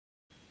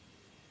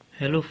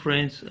Hello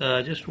friends,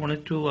 just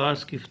wanted to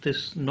ask if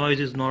this noise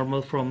is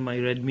normal from my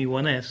Redmi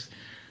 1S.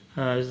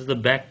 This is the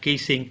back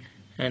casing,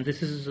 and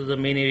this is the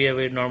main area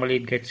where normally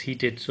it gets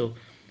heated. So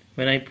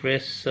when I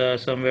press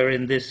somewhere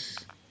in this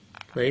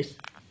place,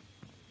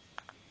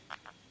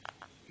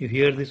 you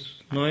hear this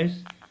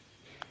noise,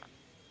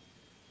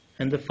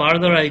 and the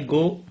farther I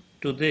go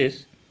to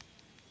this,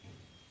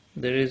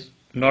 there is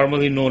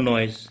normally no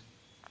noise.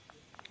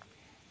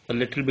 A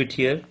little bit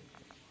here,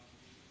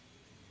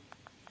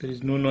 there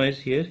is no noise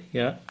here,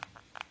 yeah.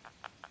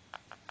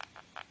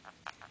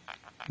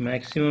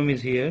 Maximum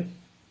is here.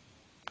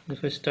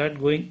 If I start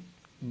going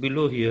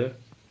below here,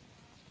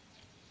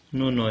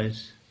 no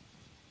noise.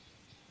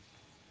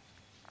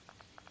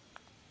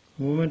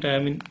 The moment I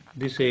am in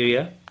this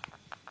area,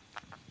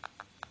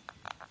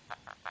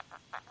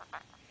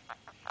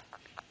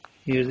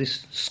 hear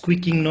this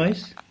squeaking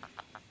noise.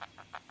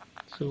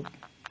 So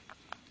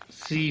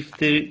see if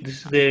this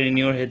is there in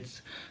your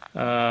head's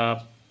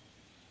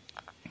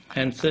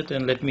handset,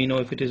 and let me know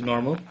if it is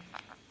normal.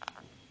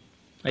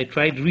 I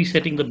tried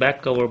resetting the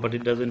back cover, but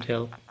it doesn't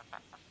help.